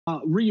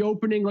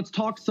reopening. Let's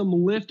talk some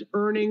Lyft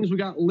earnings. We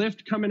got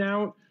Lyft coming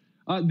out.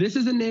 This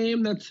is a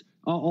name that's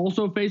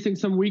also facing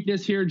some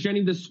weakness here,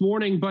 Jenny, this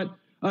morning, but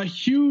a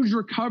huge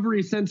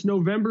recovery since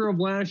November of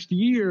last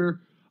year,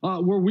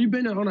 where we've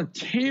been on a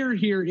tear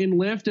here in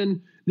Lyft.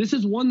 And this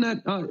is one that,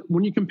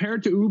 when you compare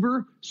it to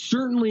Uber,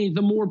 certainly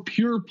the more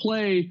pure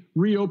play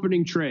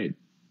reopening trade.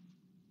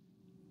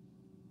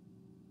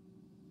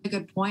 A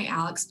good point,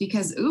 Alex,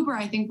 because Uber,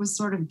 I think, was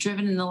sort of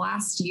driven in the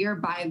last year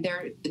by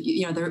their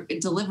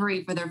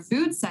delivery for their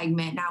food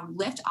segment. Now,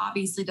 Lyft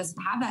obviously doesn't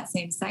have that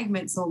same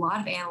segment. So a lot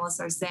of analysts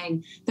are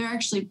saying they're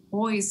actually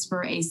poised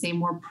for a, say,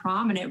 more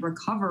prominent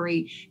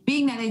recovery,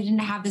 being that they didn't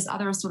have this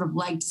other sort of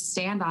leg to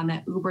stand on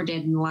that Uber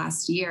did in the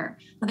last year.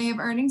 Now, they have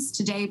earnings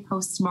today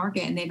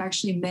post-market, and they've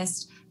actually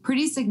missed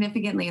pretty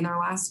significantly in their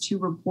last two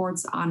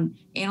reports on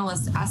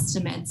analyst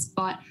estimates.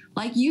 But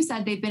like you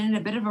said, they've been in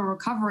a bit of a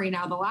recovery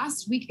now. The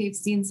last week, they've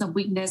seen some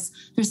weakness.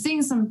 They're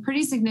seeing some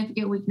pretty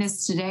significant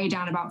weakness today,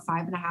 down about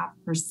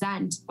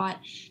 5.5%. But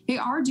they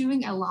are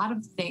doing a lot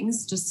of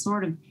things to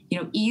sort of,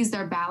 ease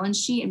their balance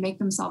sheet and make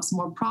themselves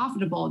more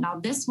profitable. Now,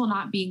 this will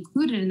not be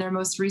included in their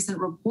most recent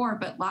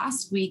report, but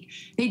last week,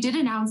 they did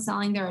announce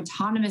selling their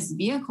autonomous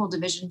vehicle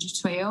division to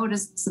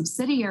Toyota's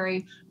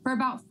subsidiary for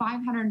about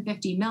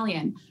 $550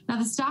 million. Now,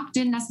 the stock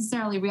didn't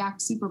necessarily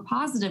react super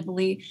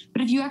positively,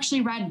 but if you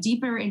actually read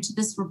deeper into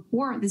this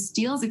report, this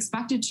deal is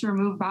expected to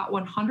remove about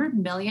 $100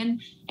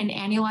 million in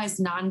annualized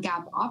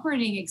non-GAAP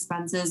operating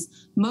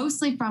expenses,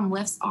 mostly from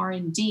Lyft's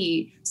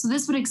R&D. So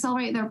this would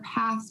accelerate their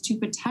path to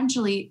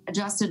potentially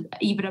adjusted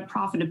EBITDA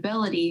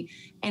profitability.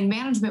 And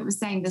management was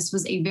saying this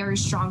was a very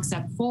strong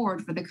step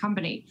forward for the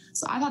company.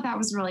 So I thought that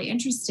was really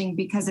interesting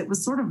because it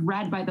was sort of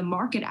read by the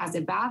market as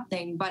a bad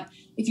thing. But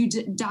if you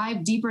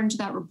dive deeper into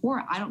that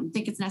report, I don't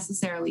think it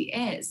necessarily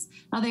is.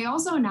 Now, they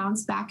also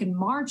announced back in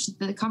March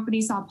that the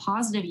company saw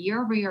positive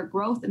year-over-year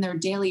growth in their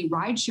daily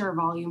rideshare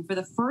volume for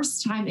the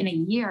first time in a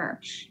year.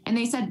 And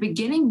they said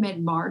beginning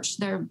mid-March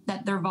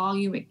that their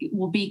volume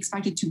will be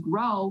expected to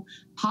grow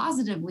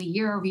positively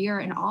year over year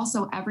and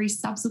also every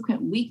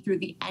subsequent week through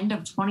the end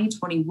of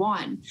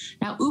 2021.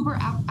 Now, Uber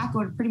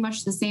echoed pretty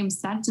much the same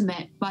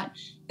sentiment, but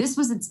this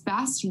was its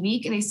best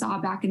week they saw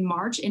back in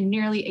March in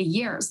nearly a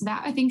year. So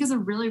that, I think, is a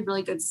really,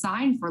 really good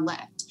sign for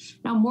Lyft.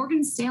 Now,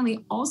 Morgan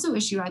Stanley also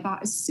issued, I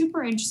thought, a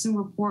super interesting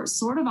report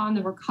sort of on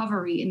the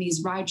recovery in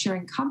these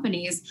ride-sharing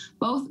companies,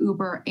 both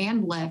Uber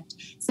and Lyft,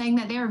 saying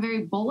that they are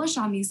very bullish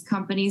on these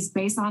companies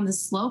based on the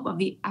slope of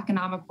the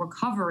economic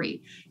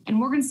recovery. And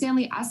Morgan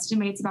Stanley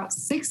estimates about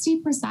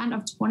 60%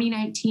 of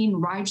 2019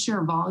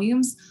 rideshare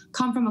volumes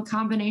come from a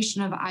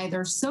combination of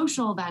either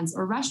social events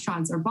or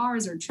restaurants or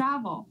bars or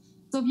travel.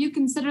 So if you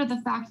consider the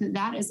fact that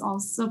that is all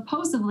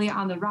supposedly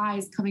on the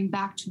rise, coming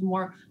back to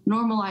more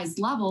normalized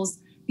levels,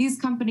 these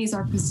companies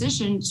are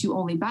positioned to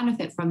only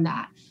benefit from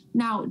that.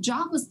 Now,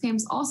 jobless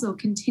claims also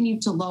continue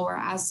to lower,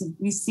 as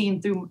we've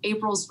seen through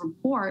April's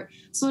report.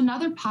 So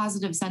another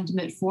positive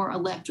sentiment for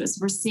Lyft is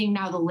we're seeing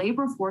now the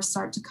labor force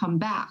start to come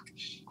back.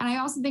 And I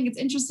also think it's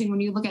interesting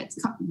when you look at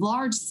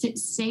large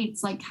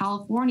states like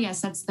California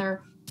sets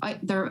their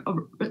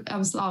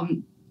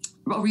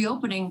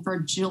reopening for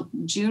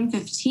June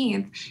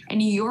 15th and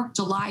New York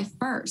July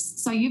 1st.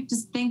 So you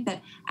just think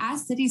that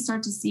as cities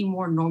start to see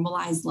more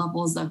normalized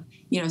levels of,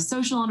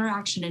 social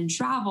interaction and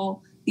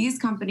travel, these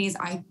companies,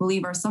 I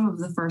believe, are some of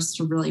the first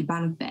to really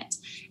benefit.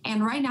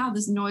 And right now,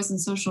 this noise in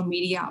social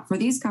media for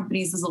these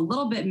companies is a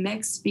little bit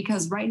mixed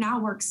because right now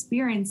we're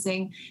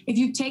experiencing, if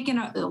you've taken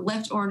a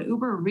Lyft or an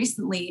Uber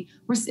recently,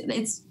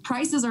 its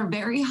prices are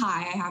very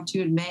high, I have to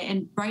admit.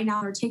 And right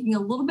now they're taking a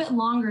little bit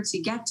longer to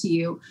get to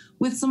you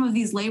with some of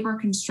these labor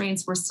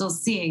constraints we're still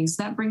seeing.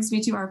 So that brings me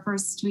to our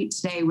first tweet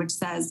today, which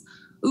says,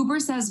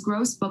 Uber says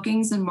gross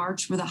bookings in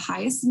March were the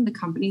highest in the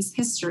company's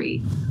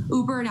history.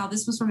 Uber, now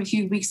this was from a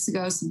few weeks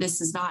ago, so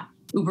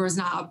Uber is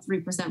not up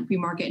 3%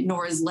 pre-market,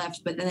 nor is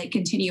Lyft, but then they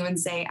continue and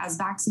say, as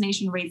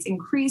vaccination rates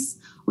increase,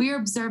 we are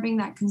observing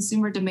that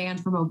consumer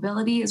demand for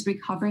mobility is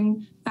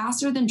recovering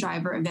faster than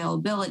driver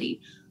availability.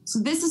 So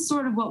this is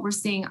sort of what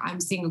I'm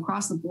seeing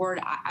across the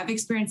board. I've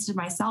experienced it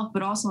myself,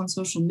 but also on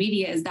social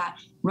media, is that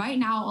right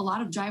now a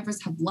lot of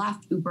drivers have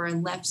left Uber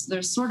and Lyft. So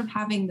they're sort of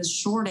having this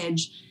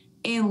shortage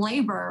in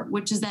labor,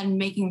 which is then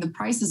making the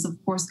prices, of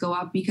course, go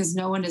up because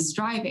no one is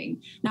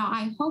driving. Now,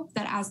 I hope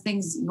that as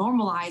things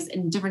normalize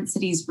and different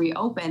cities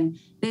reopen,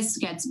 this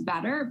gets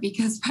better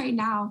because right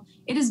now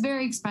it is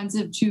very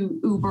expensive to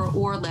Uber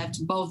or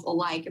Lyft, both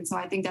alike. And so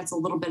I think that's a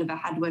little bit of a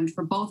headwind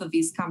for both of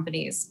these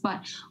companies.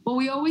 But what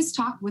we always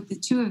talk with the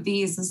two of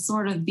these is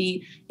sort of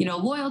the,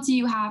 loyalty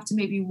you have to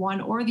maybe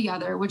one or the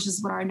other, which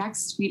is what our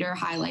next tweeter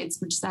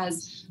highlights, which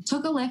says,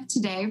 took a Lyft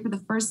today for the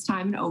first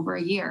time in over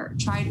a year.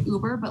 Tried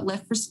Uber, but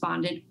Lyft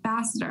responded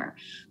faster.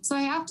 So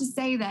I have to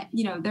say that,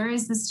 there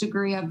is this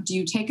degree of, do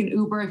you take an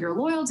Uber if you're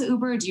loyal to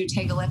Uber? Do you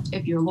take a Lyft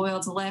if you're loyal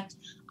to Lyft?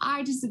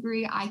 I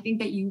disagree. I think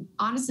that you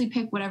honestly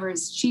pick whatever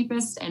is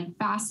cheapest and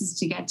fastest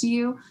to get to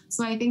you.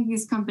 So I think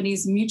these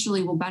companies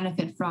mutually will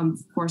benefit from,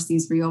 of course,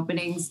 these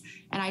reopenings.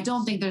 And I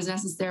don't think there's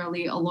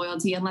necessarily a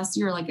loyalty unless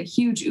you're like a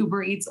huge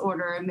Uber Eats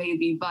order,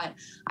 maybe. But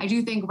I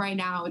do think right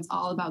now it's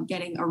all about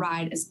getting a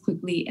ride as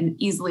quickly and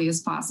easily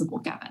as possible,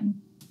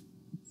 Kevin.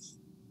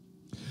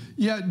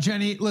 Yeah,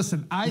 Jenny,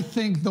 listen, I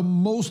think the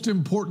most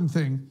important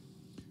thing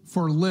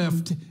for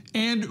Lyft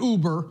and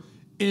Uber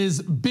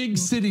is big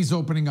cities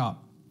opening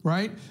up,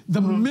 right?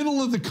 The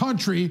middle of the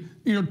country,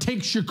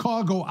 take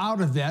Chicago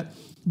out of that.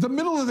 The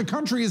middle of the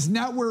country is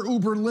not where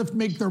Uber and Lyft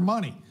make their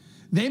money.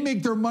 They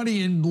make their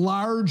money in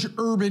large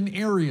urban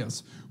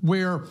areas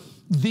where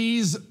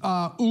these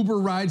Uber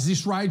rides,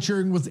 this ride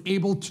sharing was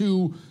able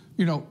to,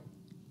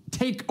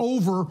 take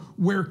over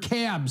where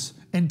cabs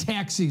and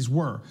taxis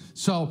were.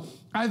 So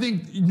I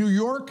think New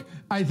York,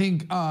 I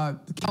think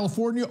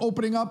California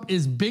opening up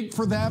is big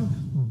for them.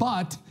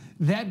 But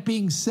that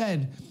being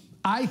said,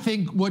 I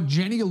think what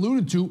Jenny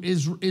alluded to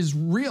is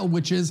real,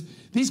 which is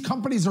these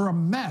companies are a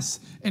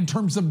mess in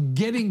terms of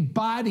getting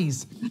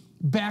bodies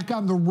back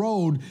on the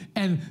road,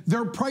 and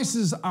their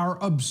prices are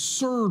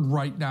absurd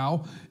right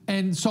now.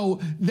 And so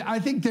I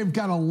think they've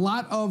got a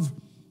lot of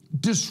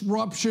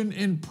disruption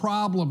and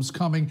problems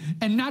coming,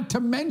 and not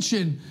to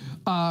mention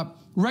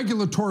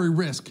regulatory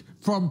risk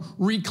from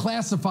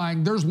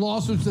reclassifying. There's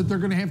lawsuits that they're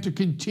going to have to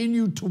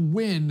continue to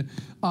win,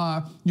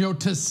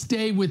 to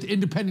stay with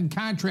independent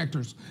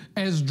contractors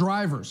as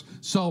drivers.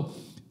 So,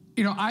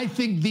 I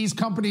think these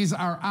companies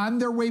are on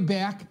their way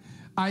back.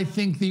 I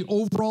think the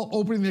overall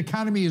opening of the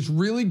economy is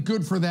really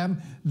good for them.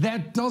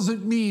 That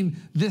doesn't mean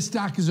this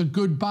stock is a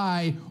good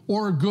buy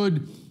or a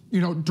good,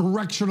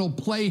 directional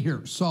play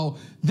here. So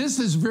this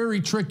is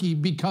very tricky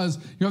because,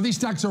 these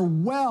stocks are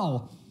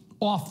well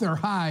off their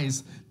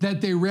highs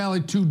that they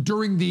rallied to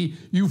during the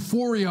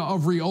euphoria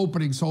of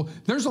reopening. So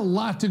there's a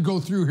lot to go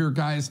through here,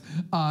 guys,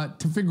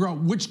 to figure out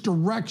which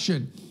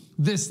direction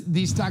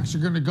these stocks are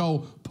going to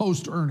go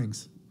post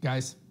earnings,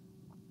 guys.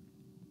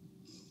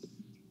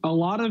 A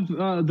lot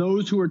of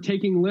those who are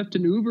taking Lyft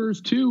and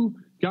Ubers too,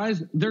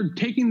 guys, they're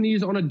taking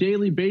these on a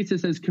daily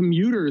basis as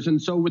commuters.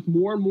 And so with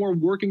more and more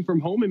working from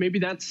home, and maybe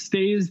that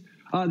stays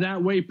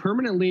that way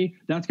permanently,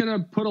 that's going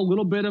to put a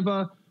little bit of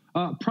a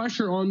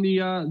pressure on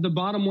the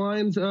bottom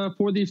lines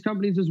for these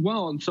companies as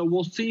well. And so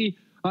we'll see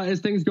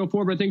as things go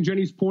forward. I think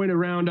Jenny's point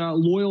around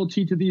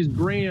loyalty to these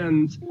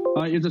brands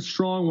is a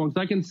strong one.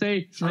 So I can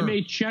say I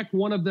may check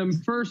one of them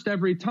first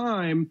every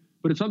time,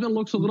 but if something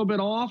looks a little bit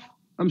off,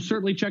 I'm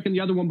certainly checking the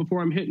other one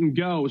before I'm hitting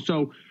go.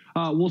 So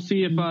we'll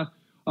see if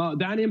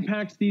that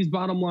impacts these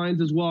bottom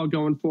lines as well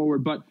going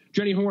forward. But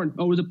Jenny Horn,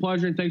 always a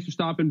pleasure, and thanks for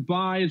stopping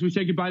by. As we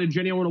say goodbye to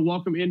Jenny, I want to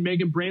welcome in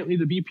Megan Brantley,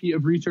 the VP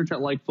of Research at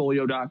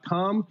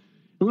LikeFolio.com.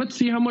 And let's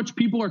see how much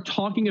people are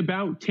talking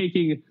about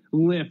taking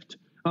Lyft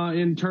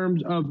in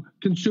terms of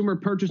consumer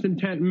purchase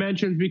intent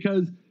mentions,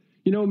 because,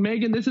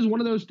 Megan, this is one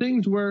of those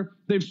things where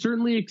they've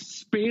certainly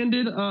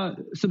expanded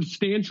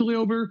substantially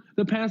over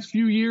the past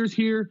few years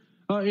here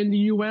in the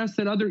U.S.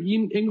 and other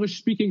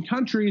English-speaking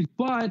countries.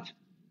 But,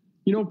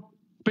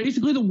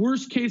 basically the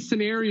worst-case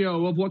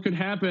scenario of what could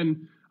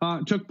happen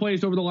took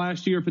place over the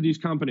last year for these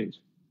companies.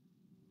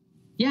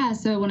 Yeah,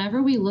 so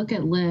whenever we look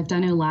at Lyft, I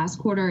know last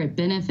quarter it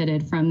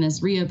benefited from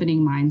this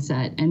reopening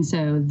mindset. And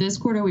so this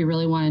quarter we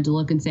really wanted to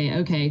look and say,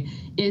 okay,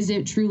 is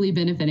it truly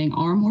benefiting?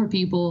 Are more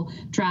people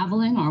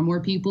traveling? Are more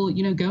people,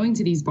 going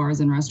to these bars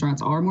and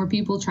restaurants? Are more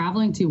people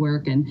traveling to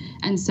work?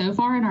 And so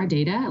far in our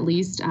data, at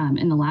least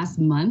in the last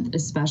month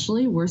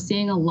especially, we're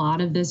seeing a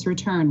lot of this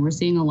return. We're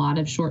seeing a lot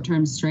of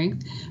short-term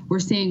strength. We're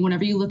seeing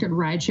whenever you look at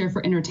rideshare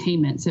for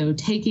entertainment, so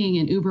taking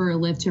an Uber or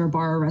Lyft to a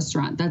bar or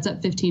restaurant, that's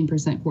up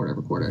 15% quarter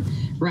over quarter.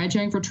 Ride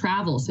sharing for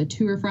travel, so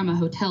to or from a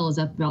hotel, is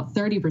up about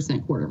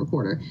 30% quarter over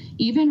quarter.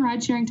 Even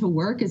ride sharing to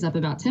work is up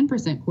about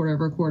 10% quarter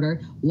over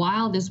quarter,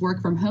 while this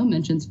work from home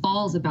mentions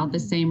falls about the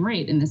same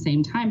rate in the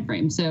same time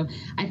frame. So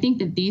I think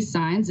that these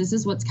signs, this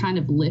is what's kind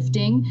of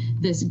lifting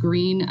this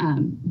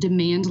green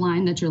demand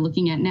line that you're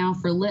looking at now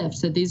for Lyft.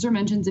 So these are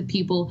mentions of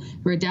people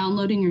who are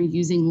downloading or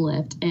using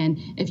Lyft. And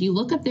if you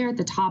look up there at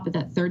the top of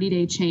that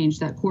 30-day change,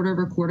 that quarter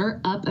over quarter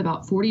up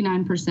about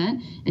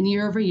 49% and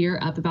year over year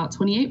up about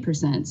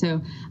 28%. So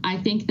I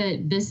think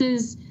that this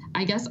is,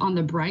 I guess, on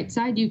the bright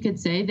side, you could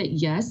say that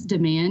yes,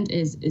 demand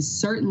is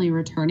certainly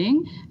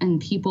returning,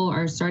 and people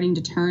are starting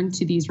to turn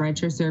to these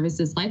rideshare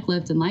services like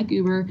Lyft and like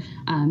Uber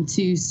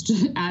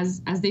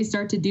as they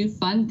start to do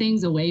fun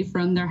things away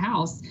from their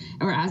house,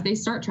 or as they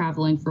start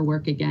traveling for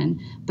work again.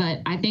 But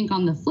I think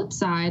on the flip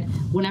side,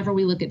 whenever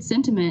we look at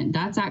sentiment,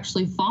 that's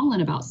actually fallen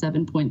about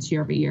 7 points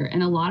year over year,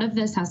 and a lot of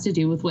this has to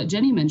do with what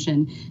Jenny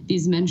mentioned.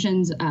 These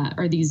mentions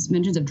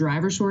of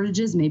driver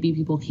shortages, maybe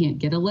people can't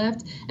get a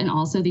Lyft, and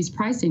also these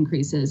price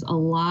increases. A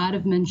lot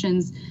of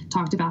mentions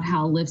talked about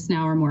how Lyfts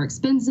now are more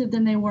expensive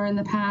than they were in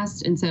the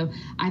past. And so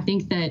I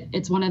think that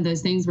it's one of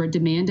those things where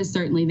demand is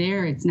certainly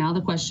there. It's now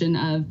the question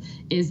of,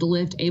 is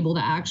Lyft able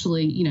to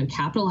actually,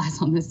 capitalize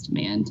on this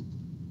demand?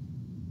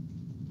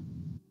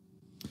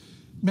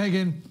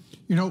 Megan,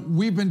 You know,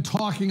 we've been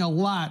talking a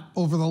lot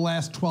over the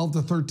last 12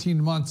 to 13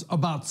 months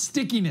about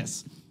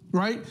stickiness,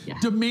 right? Yeah.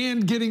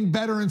 Demand getting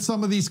better in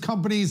some of these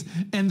companies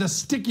and the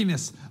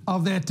stickiness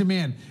of that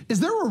demand. Is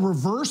there a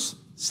reverse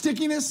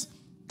stickiness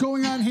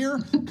going on here?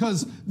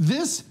 Because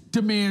this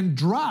demand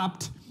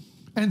dropped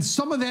and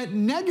some of that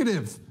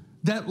negative,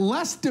 that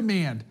less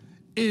demand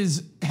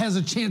has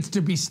a chance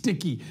to be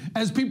sticky.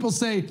 As people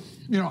say,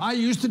 you know, I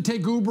used to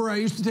take Uber, I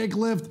used to take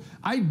Lyft,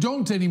 I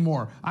don't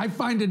anymore. I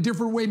find a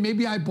different way.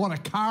 Maybe I bought a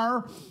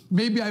car,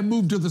 maybe I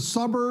moved to the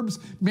suburbs,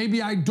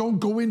 maybe I don't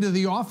go into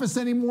the office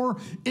anymore.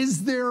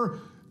 Is there,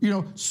 you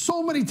know,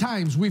 so many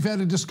times we've had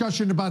a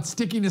discussion about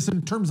stickiness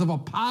in terms of a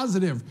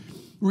positive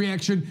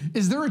reaction.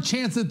 Is there a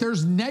chance that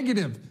there's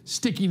negative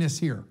stickiness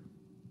here?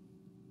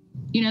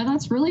 You know,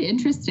 that's really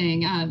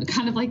interesting.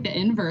 Kind of like the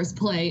inverse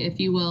play, if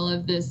you will,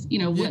 of this, you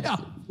know,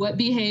 what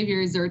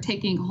behaviors are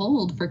taking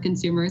hold for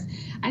consumers.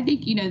 I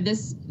think, you know,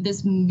 this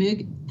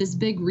big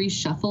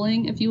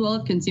reshuffling, if you will,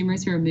 of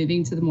consumers who are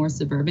moving to the more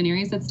suburban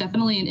areas. That's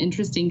definitely an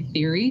interesting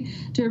theory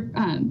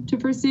to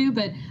pursue.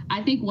 But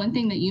I think one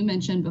thing that you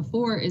mentioned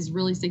before is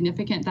really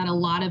significant, that a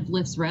lot of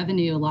Lyft's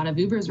revenue, a lot of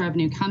Uber's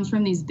revenue comes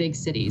from these big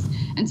cities.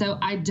 And so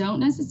I don't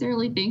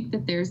necessarily think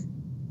that there's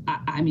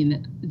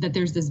that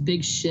there's this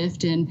big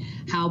shift in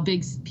how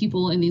big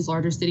people in these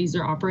larger cities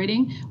are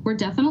operating. We're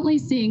definitely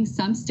seeing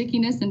some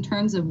stickiness in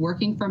terms of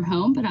working from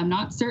home, but I'm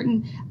not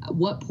certain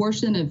what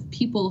portion of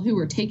people who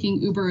are taking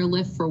Uber or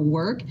Lyft for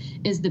work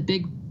is the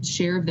big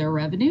share of their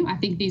revenue. I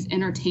think these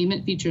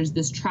entertainment features,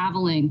 this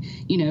traveling,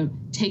 you know,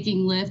 taking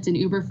Lyft and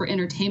Uber for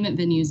entertainment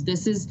venues,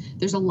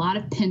 there's a lot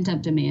of pent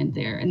up demand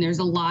there. And there's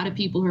a lot of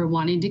people who are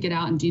wanting to get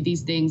out and do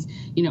these things.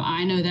 You know,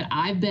 I know that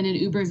I've been in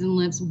Ubers and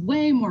Lyfts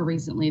way more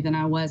recently than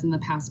I was in the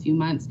past few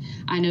months.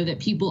 I know that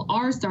people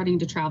are starting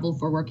to travel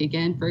for work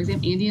again. For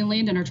example, Andy and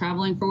Landon are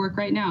traveling for work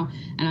right now,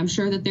 and I'm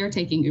sure that they're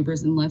taking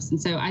Ubers and Lyfts.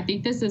 And so I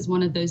think this is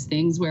one of those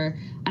things where,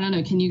 I don't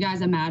know, can you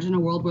guys imagine a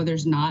world where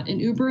there's not an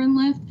Uber and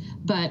Lyft?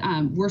 But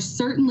we're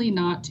certainly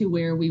not to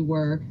where we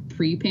were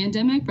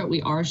pre-pandemic, but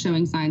we are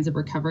showing signs of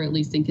recovery, at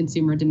least in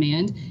consumer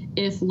demand,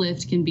 if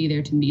Lyft can be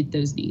there to meet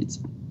those needs.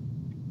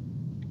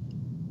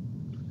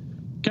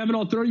 Kevin,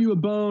 I'll throw you a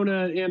bone,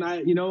 and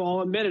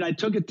I'll admit it. I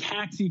took a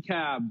taxi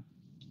cab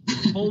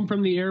home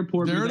from the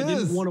airport because I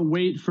didn't want to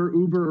wait for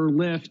Uber or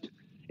Lyft.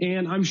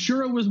 And I'm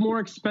sure it was more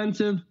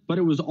expensive, but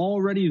it was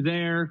already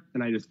there,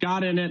 and I just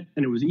got in it,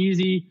 and it was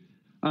easy.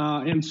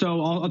 And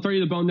so I'll throw you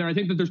the bone there. I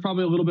think that there's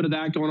probably a little bit of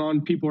that going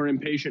on. People are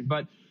impatient.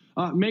 But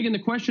Megan, the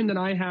question that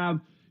I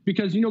have,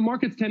 because, you know,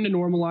 markets tend to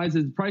normalize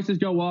as prices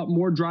go up,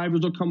 more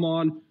drivers will come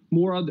on,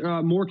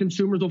 more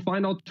consumers will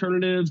find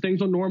alternatives,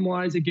 things will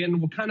normalize again.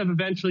 We'll kind of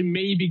eventually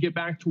maybe get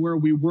back to where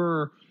we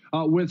were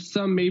with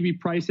some maybe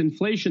price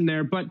inflation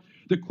there. But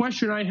the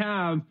question I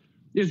have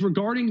is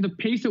regarding the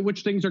pace at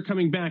which things are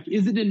coming back.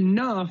 Is it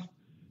enough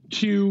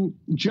to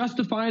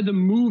justify the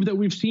move that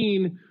we've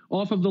seen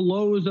off of the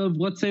lows of,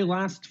 let's say,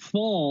 last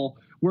fall,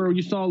 where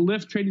you saw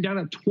Lyft trading down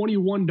at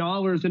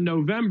 $21 in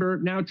November,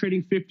 now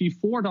trading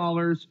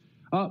 $54.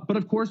 But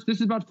of course, this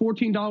is about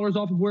 $14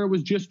 off of where it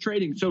was just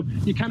trading. So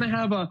you kind of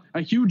have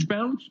a huge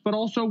bounce, but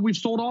also we've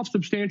sold off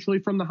substantially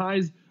from the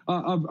highs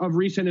of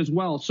recent as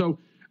well. So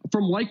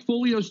from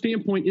LikeFolio's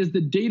standpoint, is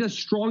the data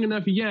strong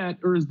enough yet,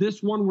 or is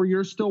this one where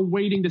you're still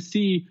waiting to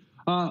see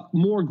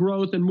more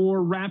growth and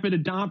more rapid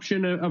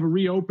adoption of a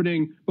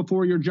reopening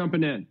before you're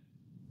jumping in?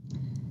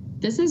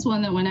 This is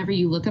one that whenever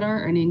you look at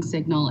our earnings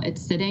signal,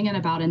 it's sitting at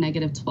about a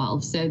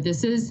 -12. So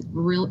this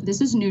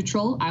is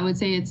neutral. I would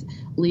say it's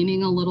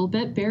leaning a little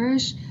bit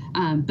bearish,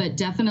 but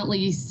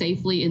definitely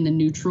safely in the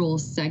neutral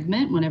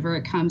segment whenever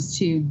it comes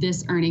to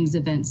this earnings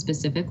event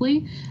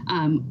specifically.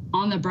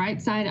 On the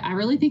bright side, I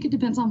really think it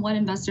depends on what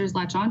investors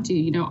latch onto.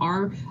 You know,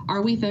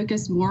 are we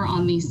focused more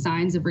on these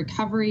signs of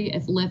recovery?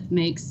 If Lyft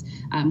makes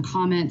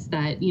comments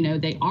that, you know,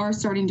 they are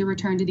starting to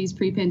return to these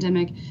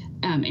pre-pandemic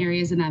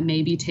areas, and that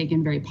may be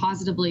taken very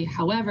positively.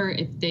 However,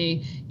 if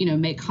they, you know,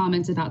 make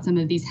comments about some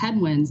of these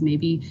headwinds,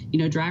 maybe, you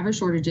know, driver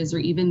shortages, or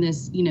even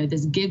this, you know,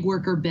 this gig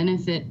worker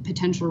benefit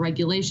potential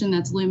regulation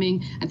that's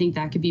looming, I think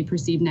that could be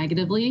perceived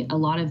negatively. A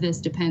lot of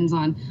this depends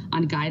on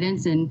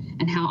guidance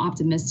and how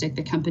optimistic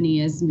the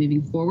company is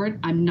moving forward.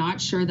 I'm not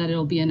sure that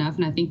it'll be enough,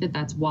 and I think that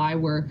that's why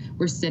we're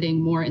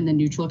sitting more in the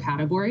neutral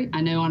category.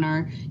 I know on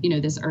our, you know,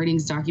 this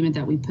earnings document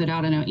that we put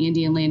out, I know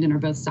Andy and Landon are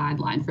both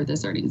sidelined for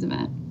this earnings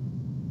event.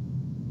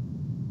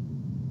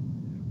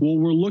 Well,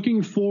 we're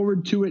looking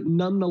forward to it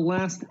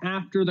nonetheless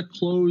after the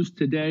close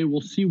today. We'll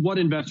see what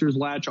investors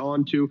latch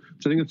on to,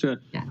 which I think that's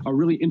a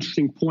really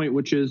interesting point,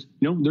 which is,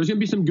 you know, there's going to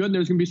be some good and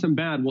there's going to be some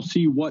bad. We'll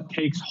see what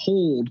takes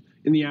hold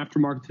in the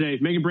aftermarket today.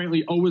 Megan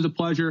Brantley, always a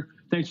pleasure.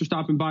 Thanks for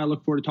stopping by. I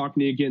look forward to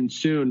talking to you again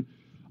soon.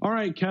 All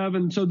right,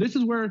 Kevin. So this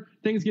is where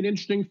things get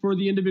interesting for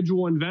the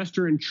individual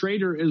investor and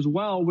trader as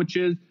well, which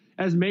is,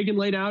 as Megan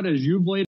laid out, as you've laid